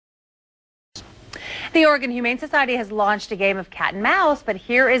The Oregon Humane Society has launched a game of cat and mouse, but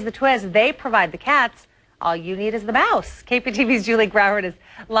here is the twist. They provide the cats. All you need is the mouse. KPTV's Julie Grauert is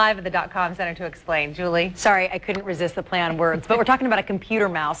live at the .com Center to explain. Julie? Sorry, I couldn't resist the play on words, but we're talking about a computer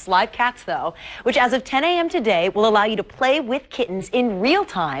mouse, live cats though, which as of 10 a.m. today will allow you to play with kittens in real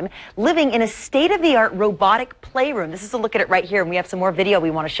time, living in a state-of-the-art robotic playroom. This is a look at it right here, and we have some more video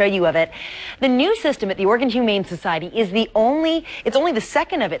we want to show you of it. The new system at the Oregon Humane Society is only the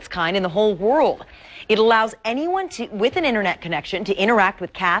second of its kind in the whole world. It allows anyone with an internet connection to interact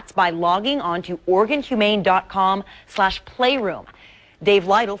with cats by logging on to OregonHumane.com/playroom. Dave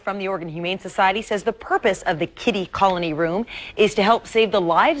Lytle from the Oregon Humane Society says the purpose of the kitty colony room is to help save the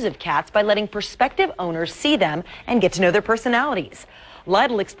lives of cats by letting prospective owners see them and get to know their personalities.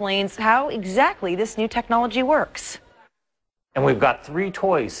 Lytle explains how exactly this new technology works. And we've got 3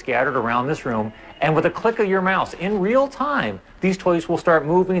 toys scattered around this room, and with a click of your mouse, in real time, these toys will start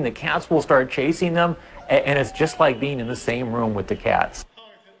moving, the cats will start chasing them, and it's just like being in the same room with the cats.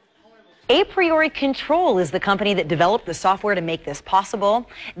 A Priori Control is the company that developed the software to make this possible.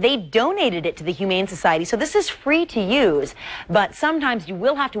 They donated it to the Humane Society, so this is free to use, but sometimes you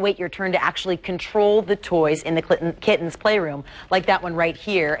will have to wait your turn to actually control the toys in the kitten's playroom, like that one right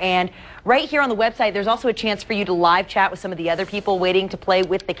here. And right here on the website, there's also a chance for you to live chat with some of the other people waiting to play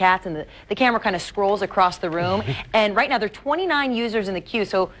with the cats, and the camera kind of scrolls across the room. And right now, there are 29 users in the queue,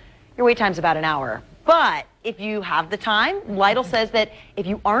 so your wait time's about an hour. But if you have the time, Lytle says that if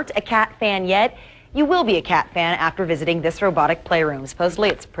you aren't a cat fan yet, you will be a cat fan after visiting this robotic playroom. Supposedly,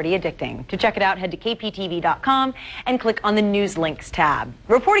 it's pretty addicting. To check it out, head to kptv.com and click on the News Links tab.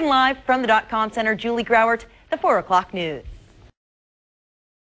 Reporting live from the .com Center, Julie Grauert, the 4 o'clock news.